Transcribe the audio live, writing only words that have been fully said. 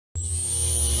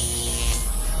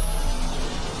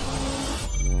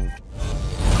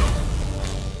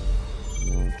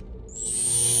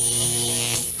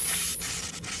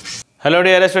Hello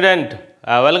dear student,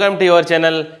 welcome to your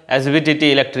channel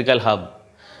SVTT Electrical Hub.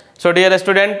 So dear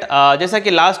student, जैसा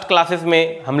कि last classes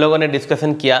में हम लोगों ने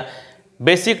डिस्कशन किया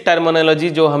बेसिक टर्मिनोलॉजी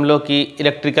जो हम लोग की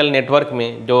इलेक्ट्रिकल नेटवर्क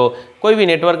में, जो कोई भी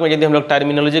नेटवर्क में यदि हम लोग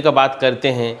टर्मिनोलॉजी का बात करते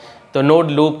हैं तो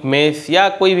नोड, लूप, मेश या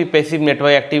कोई भी पैसिव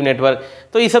नेटवर्क, एक्टिव नेटवर्क,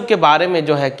 तो इस सब के बारे में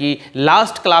जो है कि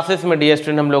लास्ट क्लासेस में डियर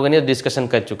स्टूडेंट हम लोगों ने डिस्कशन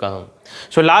कर चुका हूँ.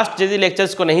 सो लास्ट यदि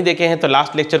लेक्चर्स को नहीं देखे हैं तो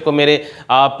लास्ट लेक्चर को मेरे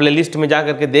प्लेलिस्ट में जा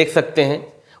करके देख सकते हैं.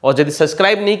 और यदि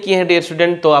सब्सक्राइब नहीं किए हैं डियर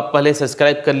स्टूडेंट तो आप पहले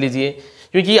सब्सक्राइब कर लीजिए,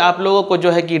 क्योंकि आप लोगों को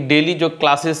जो है कि डेली जो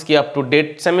क्लासेस की अप टू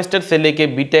डेट सेमेस्टर से लेके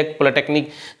बीटेक,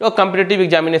 पॉलिटेक्निक और कॉम्पिटिटिव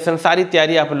एग्जामिनेशन सारी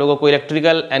तैयारी आप लोगों को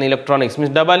electrical and electronics means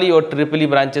double E और ट्रिपल ई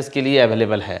ब्रांचेस के लिए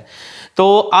अवेलेबल है.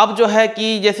 तो अब जो है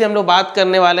कि जैसे हम लोग बात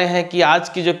करने वाले हैं कि आज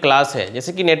की जो क्लास है,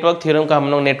 जैसे कि नेटवर्क थ्योरम का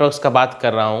हम लोग नेटवर्क्स का बात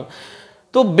कर रहा हूँ,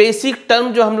 तो बेसिक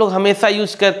टर्म जो हम लोग हमेशा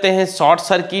यूज करते हैं शॉर्ट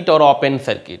सर्किट और ओपन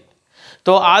सर्किट.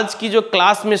 तो आज की जो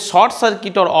क्लास में शॉर्ट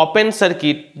सर्किट और ओपन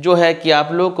सर्किट जो है कि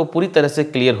आप लोगों को पूरी तरह से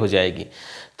क्लियर हो जाएगी.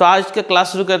 तो आज का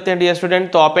क्लास शुरू करते हैं डियर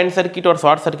स्टूडेंट. तो ओपन सर्किट और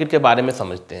शॉर्ट सर्किट के बारे में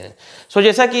समझते हैं. सो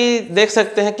जैसा कि देख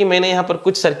सकते हैं कि मैंने यहाँ पर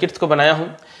कुछ सर्किट्स को बनाया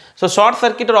हूँ. सो शॉर्ट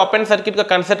सर्किट और ओपन सर्किट का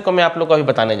कंसेप्ट को मैं आप लोग को अभी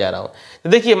बताने जा रहा हूँ. तो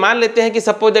देखिए, मान लेते हैं कि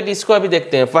सपोज दैट इसको अभी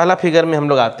देखते हैं. पहला फिगर में हम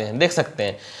लोग आते हैं, देख सकते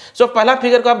हैं. सो पहला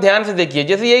फिगर को आप ध्यान से देखिए.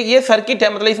 जैसे ये सर्किट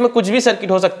है, मतलब इसमें कुछ भी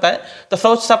सर्किट हो सकता है.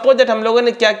 तो सपोज दैट हम लोगों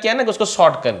ने क्या किया ना कि उसको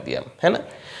शॉर्ट कर दिया है ना.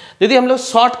 यदि हम लोग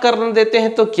शॉर्ट करने देते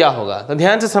हैं तो क्या होगा, तो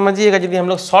ध्यान से समझिएगा. यदि हम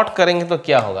लोग शॉर्ट करेंगे तो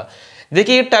क्या होगा.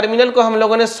 देखिए, ये टर्मिनल को हम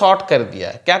लोगों ने शॉर्ट कर दिया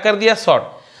है. क्या कर दिया? शॉर्ट.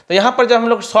 तो यहाँ पर जब हम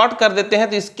लोग शॉर्ट कर देते हैं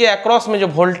तो इसके अक्रॉस में जो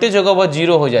वोल्टेज होगा वो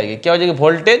जीरो हो जाएगी. क्या हो जाएगी?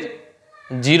 वोल्टेज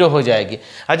जीरो हो जाएगी.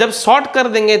 और जब शॉर्ट कर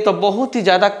देंगे तो बहुत ही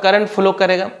ज़्यादा करंट फ्लो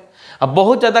करेगा. अब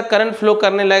बहुत ज़्यादा करंट फ्लो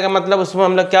करने लगेगा, मतलब उसमें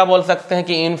हम लोग क्या बोल सकते हैं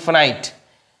कि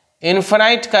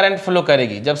इनफाइनाइट करंट फ्लो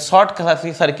करेगी. जब शॉर्ट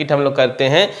सर्किट हम लोग करते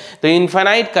हैं तो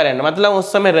इनफाइनाइट करंट, मतलब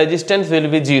उस समय resistance will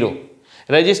be zero.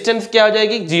 Resistance क्या हो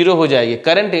जाएगी? जीरो हो जाएगी.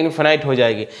 करंट इनफाइनाइट हो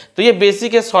जाएगी. तो ये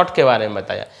बेसिक है शॉर्ट के बारे में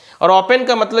बताया. और ओपन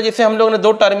का मतलब, जैसे हम लोगों ने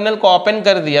दो टर्मिनल को ओपन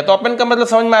कर दिया तो ओपन का मतलब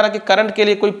समझ में आ रहा है कि करंट के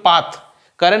लिए कोई पाथ,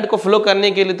 करंट को फ्लो करने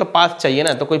के लिए तो पाथ चाहिए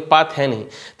ना, तो कोई पाथ है नहीं.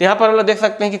 तो यहाँ पर हम लोग देख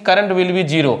सकते हैं कि करंट विल बी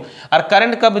जीरो. और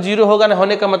करंट कब जीरो होगा ना,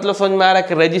 होने का मतलब समझ में आ रहा है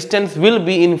कि resistance will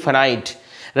be infinite.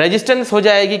 Resistance हो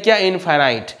जाएगी क्या?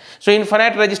 इनफाइनाइट. सो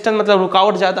इनफाइनाइट रेजिस्टेंस मतलब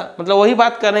रुकावट ज़्यादा, मतलब वही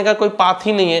बात करने का कोई पाथ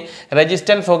ही नहीं है.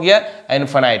 रेजिस्टेंस हो गया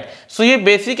इनफाइनाइट. सो ये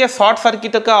बेसिक है शॉर्ट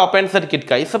सर्किट का, ओपन सर्किट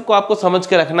का. इस सबको आपको समझ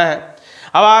के रखना है.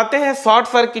 अब आते हैं शॉर्ट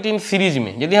सर्किट इन सीरीज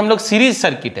में. यदि हम लोग सीरीज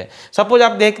सर्किट है, सपोज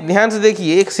आप ध्यान से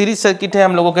देखिए, एक सीरीज सर्किट है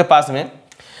हम लोगों के पास में,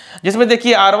 जिसमें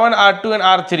देखिए R1, R2 एंड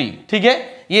R3. ठीक है,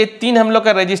 ये तीन हम लोग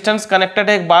का रेजिस्टेंस कनेक्टेड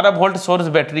है एक 12 वोल्ट सोर्स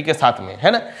बैटरी के साथ में,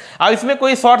 है ना. अब इसमें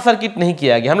कोई शॉर्ट सर्किट नहीं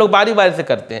किया गया. हम लोग बारी बारी से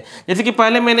करते हैं. जैसे कि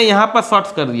पहले मैंने यहाँ पर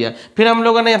शॉर्ट कर दिया, फिर हम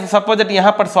लोगों ने सपोज दैट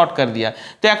यहाँ पर शॉर्ट कर दिया.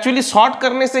 तो एक्चुअली शॉर्ट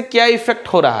करने से क्या इफेक्ट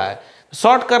हो रहा है,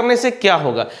 शॉर्ट करने से क्या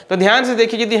होगा, तो ध्यान से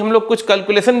देखिए. यदि हम लोग कुछ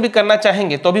कैलकुलेशन भी करना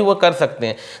चाहेंगे तो भी वो कर सकते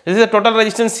हैं. जैसे टोटल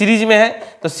रेजिस्टेंस सीरीज में है,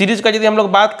 तो सीरीज का यदि हम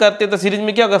लोग बात करते हैं तो सीरीज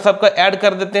में क्या होगा, सबका ऐड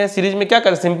कर देते हैं. सीरीज में क्या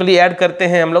करते हैं, सिंपली ऐड करते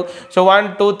हैं हम लोग. सो 1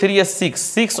 2 3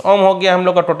 6 ओम हो गया हम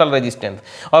लोग का टोटल रेजिस्टेंस.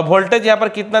 और वोल्टेज यहाँ पर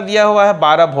कितना दिया हुआ है?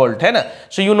 12 वोल्ट, है ना.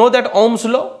 So you know that Ohm's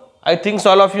law. I think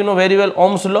all of you know very well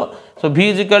Ohm's law. So V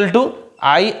is equal to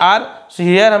I R. So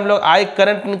here हम लोग आई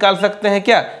करंट निकाल सकते हैं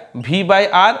क्या? V by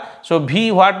R. So V,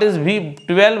 what is V?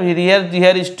 12.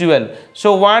 Here is 12.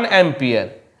 So 1 ampere.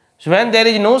 So when there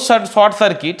is no short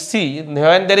circuit, see,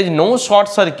 when there is no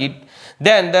short circuit,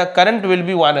 then the current will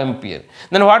be 1 ampere.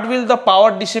 Then what will the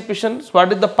power dissipation?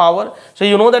 What is the power?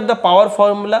 So you know that the power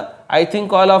formula. I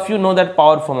think all of you know that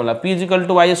power formula. P is equal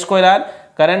to I square R.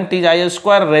 Current is I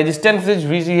square. Resistance is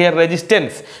V. Here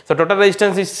resistance. So total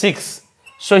resistance is 6.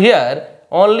 So here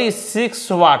only 6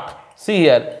 watt. See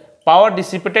here. Power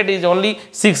dissipated is only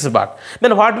 6 watt.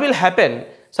 Then what will happen?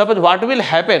 Suppose what will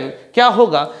happen, क्या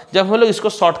होगा जब हम लोग इसको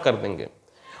short कर देंगे.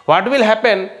 What will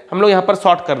happen, हम लोग यहाँ पर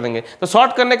शॉर्ट कर देंगे. तो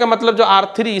शॉर्ट करने का मतलब जो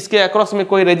R3 इसके अक्रॉस में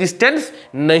कोई रेजिस्टेंस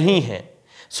नहीं है.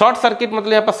 शॉर्ट सर्किट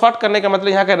मतलब यहाँ पर शॉर्ट करने का मतलब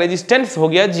यहाँ का रेजिस्टेंस हो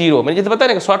गया जीरो. मैंने जैसे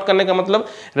बताया ना, शॉर्ट करने का मतलब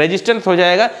रेजिस्टेंस हो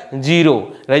जाएगा zero.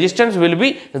 Resistance will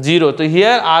be zero. तो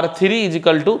here R3 is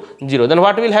equal to zero. Then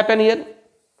what will happen here,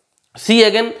 see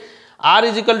again. R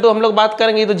is equal to हम लोग बात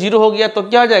करेंगे, तो जीरो हो गया तो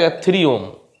क्या हो जाएगा? 3 ओम.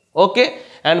 Okay.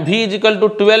 And V is equal to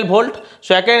 12 volt.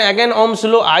 So again Ohm's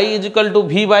law, I is equal to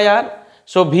V by R.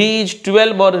 So V is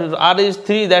 12 और R is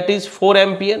 3, that is 4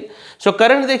 ampere. So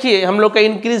current देखिए हम लोग का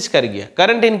इंक्रीज कर गया,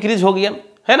 करंट इंक्रीज हो गया,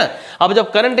 है ना. अब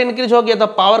जब करंट इंक्रीज हो गया तो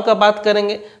पावर का बात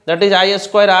करेंगे, that is I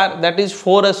square R, that is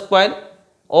 4 square.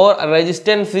 और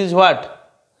resistance is what,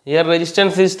 here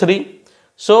resistance is 3.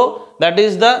 So that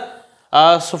is the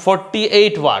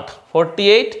 48 watt.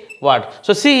 48 watt.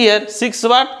 So see here 6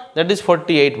 watt that is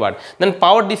 48 watt. Then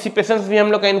power dissipation भी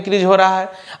हम लोग का increase हो रहा है।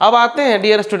 अब आते हैं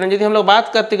डियर स्टूडेंट, यदि हम लोग बात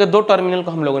करते हैं कि 2 टर्मिनल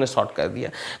को हम लोगों ने शॉर्ट कर दिया,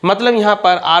 मतलब यहाँ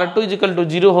पर R2 इजिकल टू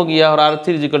 0 हो गया और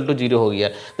R3 इजिकल टू 0 हो गया,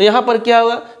 तो यहाँ पर क्या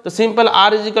होगा, तो सिंपल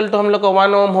R इजिकल टू हम लोग का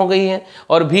 1 ओम हो गई है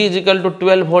और V इजिकल टू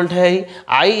 12 वोल्ट है ही।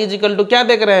 I इजिकल टू क्या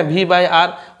देख रहे हैं, V बाई R,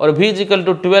 और V is equal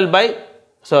to 12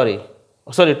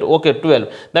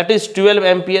 that is 12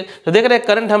 ampere. तो देख रहे हैं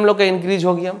करंट हम लोग का इंक्रीज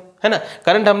हो गया है ना,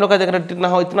 करंट हम लोग का देख रहे हैं कितना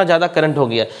हो, इतना ज़्यादा करंट हो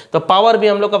गया। तो पावर भी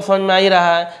हम लोग का समझ में आ ही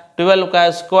रहा है, 12 का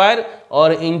स्क्वायर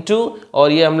और इंटू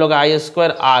और ये हम लोग I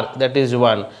square R that is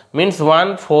 1 means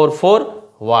 144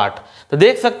 वाट। तो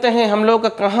देख सकते हैं हम लोग का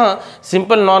कहाँ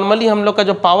सिंपल नॉर्मली हम लोग का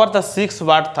जो पावर था 6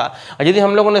 वाट था, और यदि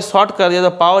हम लोगों ने शॉर्ट कर दिया तो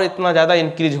पावर इतना ज़्यादा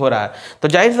इंक्रीज हो रहा है। तो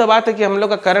जाहिर सी बात है कि हम लोग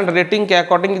का करंट रेटिंग के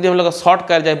अकॉर्डिंग यदि हम लोग का शॉर्ट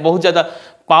कर जाए, बहुत ज़्यादा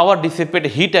पावर डिसिपेट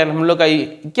हीट है हम लोग का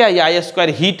क्या ये I स्क्वायर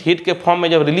हीट के फॉर्म में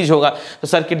जब रिलीज होगा तो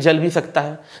सर्किट जल भी सकता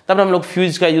है, तब हम लोग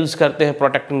फ्यूज का यूज़ करते हैं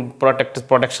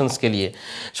प्रोटेक्शंस के लिए।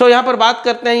 सो यहाँ पर बात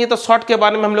करते हैं, ये तो शॉर्ट के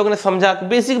बारे में हम लोगों ने समझा,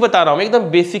 बेसिक बता रहा हूँ, एकदम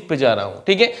बेसिक पे जा रहा हूँ,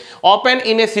 ठीक है। Open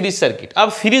in A series circuit.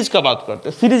 अब सीरीज का बात करते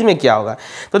हैं, सीरीज में क्या होगा,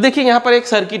 तो देखिए यहाँ पर एक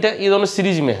सर्किट है, ये दोनों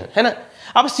सीरीज में है ना।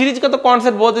 अब सीरीज का तो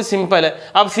कॉन्सेप्ट बहुत ही सिंपल है।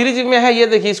 अब सीरीज में है, ये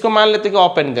देखिए इसको मान लेते कि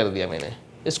ओपन कर दिया मैंने,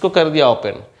 इसको कर दिया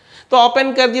ओपन, तो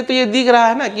ओपन कर दिए तो ये दिख रहा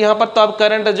है ना कि यहाँ पर तो अब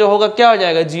करंट जो होगा क्या हो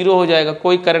जाएगा, 0 हो जाएगा।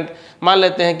 कोई करंट मान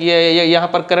लेते हैं कि ये यहाँ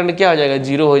पर करंट क्या हो जाएगा,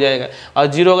 0 हो जाएगा, और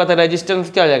 0 होगा तो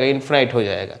रेजिस्टेंस क्या हो जाएगा, इन्फिनाइट हो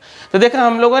जाएगा। तो देखा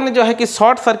हम लोगों ने जो है कि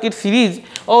शॉर्ट सर्किट सीरीज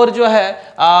और जो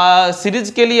है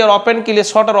सीरीज के लिए और ओपन के लिए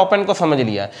शॉर्ट और ओपन को समझ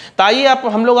लिया। तो आइए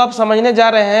हम लोग आप समझने जा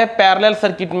रहे हैं पैरेलल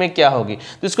सर्किट में क्या होगी।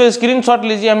 तो इसको स्क्रीनशॉट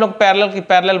लीजिए, हम लोग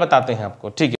पैरेलल बताते हैं आपको,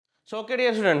 ठीक है। ओके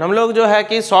डियर स्टूडेंट, हम लोग जो है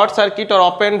कि शॉर्ट सर्किट और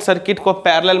ओपन सर्किट को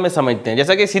पैरेलल में समझते हैं,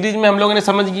 जैसा कि सीरीज में हम लोगों ने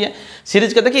समझ लिया।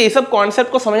 सीरीज का देखिए ये सब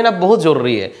कॉन्सेप्ट को समझना बहुत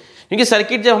जरूरी है, क्योंकि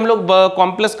सर्किट जब हम लोग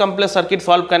कॉम्प्लेक्स सर्किट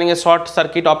सॉल्व करेंगे, शॉर्ट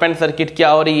सर्किट ओपन सर्किट क्या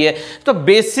हो रही है, तो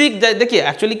बेसिक देखिए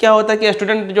एक्चुअली क्या होता है कि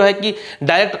स्टूडेंट जो है कि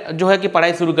डायरेक्ट जो है कि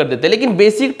पढ़ाई शुरू कर देते हैं, लेकिन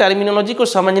बेसिक टर्मिनोलॉजी को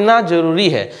समझना जरूरी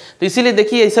है। तो इसीलिए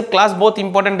देखिए ये सब क्लास बहुत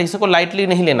इंपॉर्टेंट है, इसको लाइटली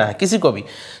नहीं लेना है किसी को भी।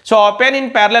 So open in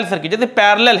parallel circuit, जैसे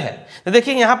पैरेलल है तो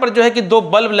देखिए यहाँ पर जो है कि 2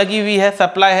 बल्ब लगी हुई है,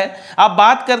 सप्लाई है। आप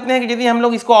बात करते हैं कि यदि हम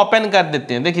लोग इसको ओपन कर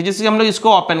देते हैं, देखिए जिससे हम लोग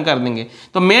इसको ओपन कर देंगे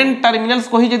तो मेन टर्मिनल्स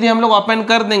को ही यदि हम लोग ओपन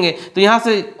कर देंगे तो यहाँ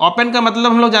से ओपन का मतलब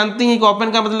हम लोग जानते हैं कि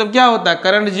ओपन का मतलब क्या होता है,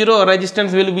 करंट 0 और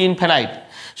रेजिस्टेंस विल बी इनफिनाइट।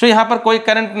 सो यहाँ पर कोई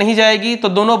करंट नहीं जाएगी, तो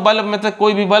दोनों बल्ब में से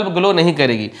कोई भी बल्ब ग्लो नहीं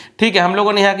करेगी, ठीक है। हम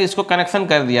लोगों ने यहाँ कि इसको कनेक्शन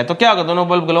कर दिया तो क्या होगा, दोनों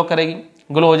बल्ब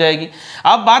ग्लो हो जाएगी।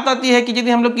 अब बात आती है कि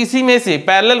यदि हम लोग किसी में से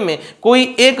पैरेलल में कोई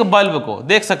एक बल्ब को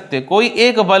देख सकते हैं, कोई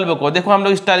एक बल्ब को देखो हम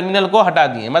लोग इस टर्मिनल को हटा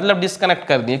दिए, मतलब डिस्कनेक्ट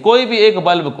कर दिए, कोई भी एक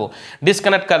बल्ब को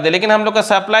डिस्कनेक्ट कर दे, लेकिन हम लोग का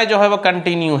सप्लाई जो है वो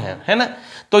कंटिन्यू है ना।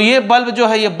 तो ये बल्ब जो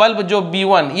है, ये बल्ब जो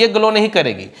B1 ये ग्लो नहीं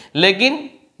करेगी, लेकिन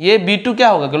ये B2 क्या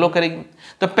होगा, ग्लो करेगी।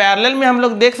 तो पैरेलल में हम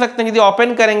लोग देख सकते हैं यदि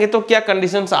ओपन करेंगे तो क्या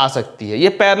कंडीशंस आ सकती है, ये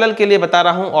पैरेलल के लिए बता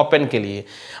रहा हूं, ओपन के लिए।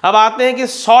 अब आते हैं कि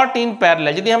शॉर्ट इन पैरेलल,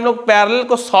 यदि हम लोग पैरेलल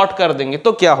को शॉर्ट कर देंगे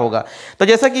तो क्या होगा। तो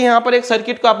जैसा कि यहाँ पर एक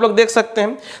सर्किट को आप लोग देख सकते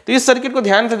हैं, तो इस सर्किट को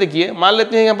ध्यान से देखिए, मान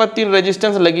लेते हैं यहाँ पर 3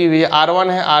 रेजिस्टेंस लगी हुई है, R1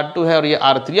 है, R2 है और ये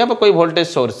R3, यहाँ पर कोई वोल्टेज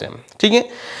सोर्स है, ठीक है।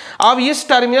 अब इस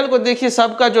टर्मिनल को देखिए,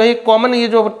 सबका जो है कॉमन ये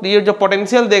जो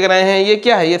पोटेंशियल देख रहे हैं ये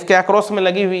क्या है, ये इसके अक्रॉस में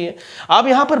लगी हुई है। अब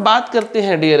यहाँ पर बात करते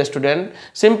हैं डियर स्टूडेंट,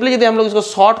 सिंपली यदि हम लोग इसको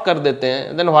शॉर्ट कर देते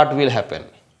हैं देन व्हाट विल हैपन।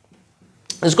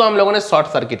 इसको हम लोगों ने शॉर्ट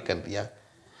सर्किट कर दिया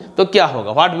तो क्या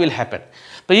होगा, व्हाट विल हैपन।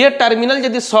 तो ये टर्मिनल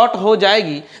यदि शॉर्ट हो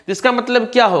जाएगी तो इसका मतलब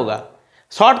क्या होगा,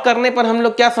 शॉर्ट करने पर हम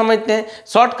लोग क्या समझते हैं,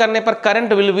 शॉर्ट करने पर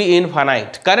current will be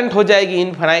infinite, current हो जाएगी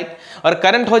इनफिनाइट, और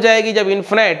करंट हो जाएगी जब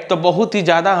इनफिनाइट तो बहुत ही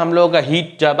ज़्यादा हम लोगों का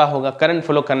हीट ज़्यादा होगा, करंट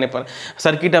फ्लो करने पर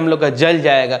सर्किट हम लोग का जल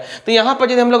जाएगा। तो यहाँ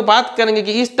पर यदि हम लोग बात करेंगे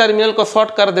कि इस टर्मिनल को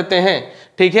शॉर्ट कर देते हैं,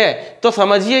 ठीक है, तो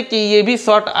समझिए कि ये भी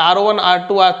शॉर्ट R1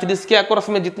 R2 R3 इसके अक्रॉस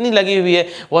में जितनी लगी हुई है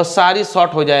वह सारी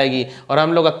शॉर्ट हो जाएगी और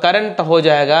हम लोग का करंट हो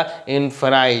जाएगा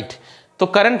इनफिनाइट। तो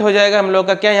करंट हो जाएगा हम लोग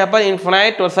का क्या यहाँ पर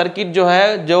इनफिनाइट, और सर्किट जो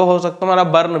है जो हो सकता है हमारा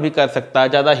बर्न भी कर सकता है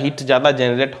ज़्यादा हीट ज़्यादा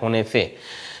जनरेट होने से।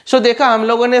 सो देखा हम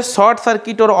लोगों ने शॉर्ट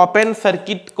सर्किट और ओपन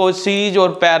सर्किट को सीरीज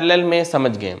और पैरेलल में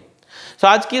समझ गए। सो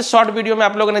आज की इस शॉर्ट वीडियो में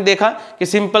आप लोगों ने देखा कि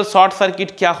सिंपल शॉर्ट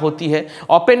सर्किट क्या होती है,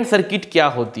 ओपन सर्किट क्या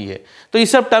होती है, तो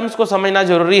इस सब टर्म्स को समझना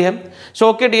जरूरी है। सो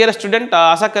ओके डियर स्टूडेंट,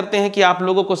 आशा करते हैं कि आप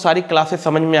लोगों को सारी क्लासेस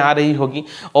समझ में आ रही होगी।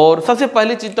 और सबसे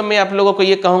पहली चीज़ तो मैं आप लोगों को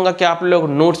ये कहूँगा कि आप लोग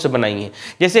नोट्स बनाइए,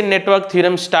 जैसे नेटवर्क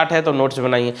थ्योरम स्टार्ट है तो नोट्स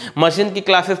बनाइए, मशीन की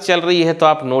क्लासेस चल रही है तो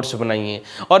आप नोट्स बनाइए,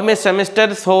 और मैं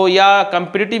सेमेस्टर्स हो या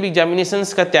कम्पिटिटिव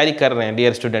एग्जामिनेशंस का तैयारी कर रहे हैं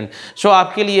डियर स्टूडेंट, सो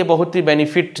आपके लिए बहुत ही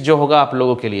बेनिफिट जो होगा आप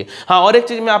लोगों के लिए। हाँ, और एक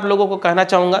चीज़ मैं आप लोगों को कहना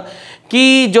चाहूँगा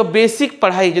कि जो बेसिक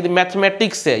पढ़ाई यदि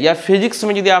मैथमेटिक्स है या फिजिक्स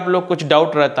में यदि आप लोग कुछ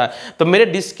डाउट रहता है तो मेरे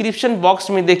डिस्क्रिप्शन बॉक्स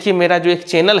में देखिए मेरा जो एक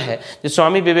चैनल है जो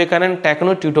स्वामी विवेकानंद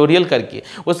टेक्नो ट्यूटोरियल करके,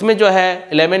 उसमें जो है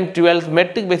 11 12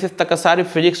 मैट्रिक बेसिस तक का सारी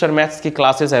फिजिक्स और मैथ्स की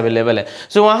क्लासेस अवेलेबल है।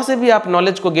 सो वहाँ से भी आप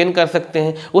नॉलेज को गेन कर सकते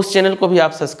हैं, उस चैनल को भी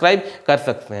आप सब्सक्राइब कर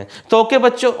सकते हैं। तो ओके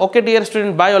बच्चों, okay dear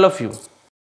student, bye all of you.